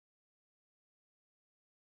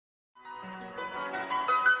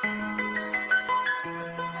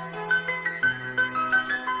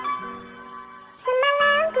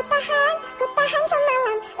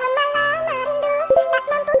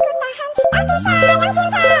sayang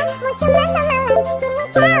cinta, muncullah semalam, kini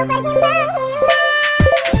kau pergi menghilang.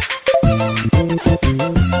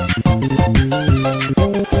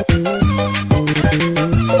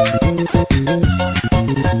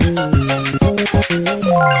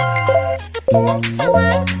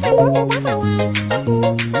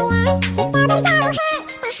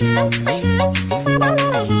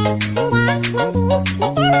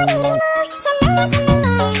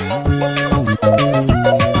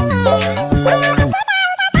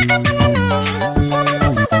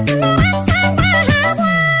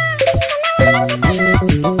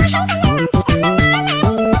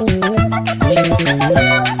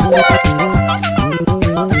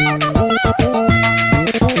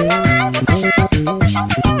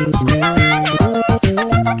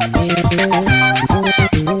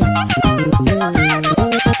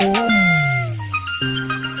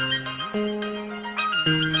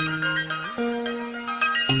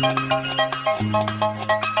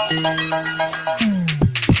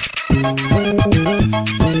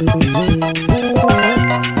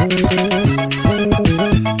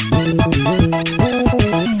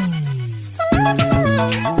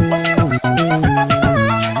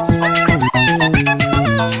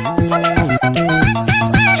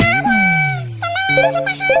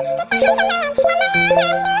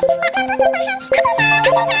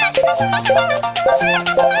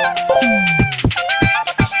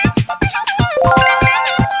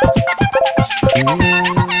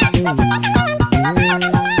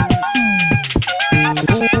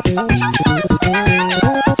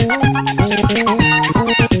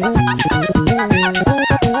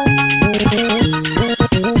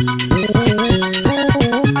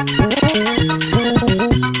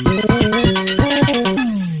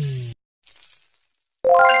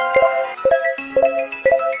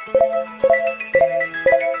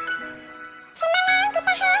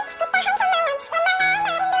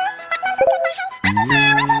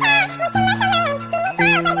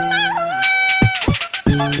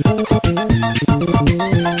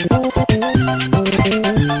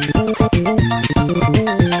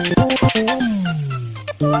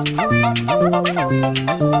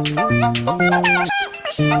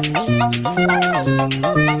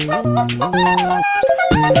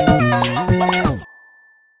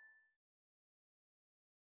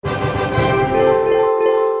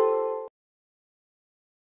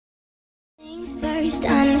 First,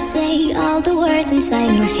 I'ma say all the words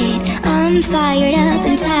inside my head. I'm fired up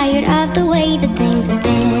and tired of the way that things have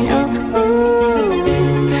been. Oh, ooh,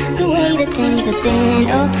 the way that things have been.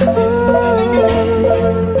 Oh, ooh.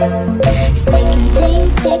 Second thing,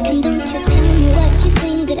 second, don't you tell me what you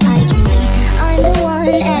think that I can be. I'm the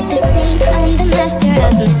one at the sea. I'm the master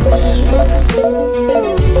of my sea. Oh,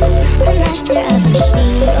 ooh, the master of my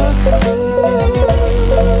sea. Oh, ooh.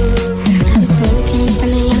 I was broken from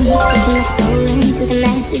a young age, taking my soul into the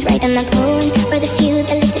masses, writing my poems for the few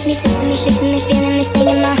that looked at me, took to me, shook to me, feeling me,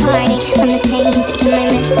 singing my heartache. From the pain, taking my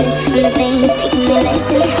message, from the veins, speaking my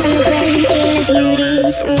lesson, from the brain, seeing the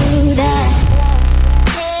beauty through the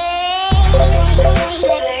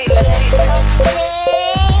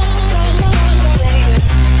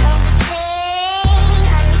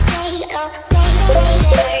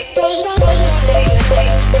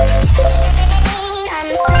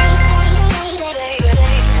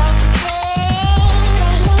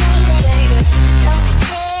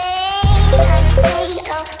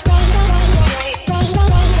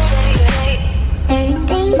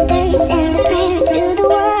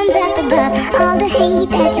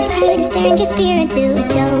that you've heard has turned your spirit to a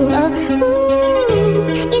dove. Oh,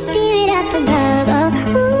 ooh, your spirit up above. Oh,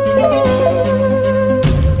 ooh.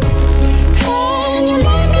 Hey, you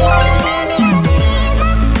made me all the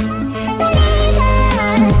river, the river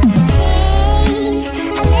of pain.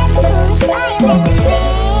 I let the bullets fly, I let them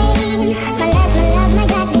rain. My love, my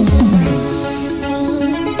God, they keep pain.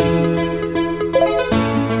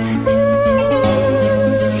 Ooh,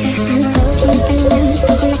 I was broken from the young,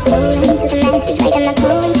 taking my soul into the masses, writing my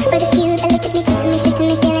poems for the few that looked at me, took to me, shook to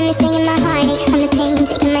me, feeling me, singing my heartache. From the pain,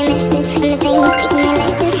 taking my message, from the veins, speaking my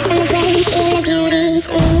lesson, from the brain, seeing the beauty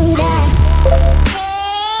through the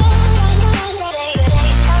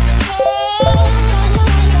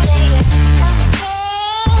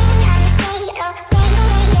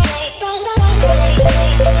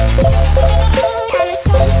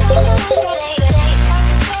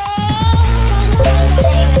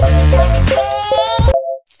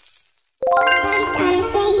First, I'ma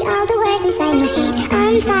say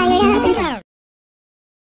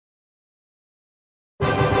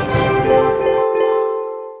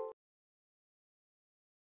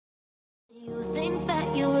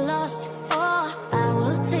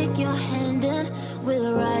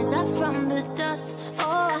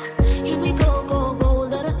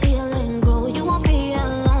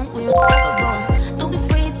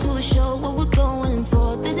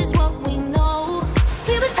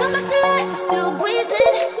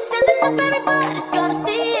up, everybody's gonna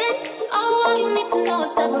see it. Oh, all you need to know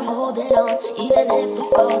is that we're holding on. Even if we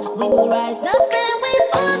fall, we will rise up and we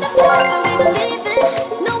on the floor, and we believe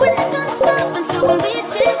it. No, we're not gonna stop until we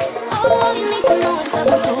reach it. Oh, all you need to know is that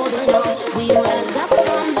we're holding on. We rise up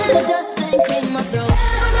from the dust and clear my throat.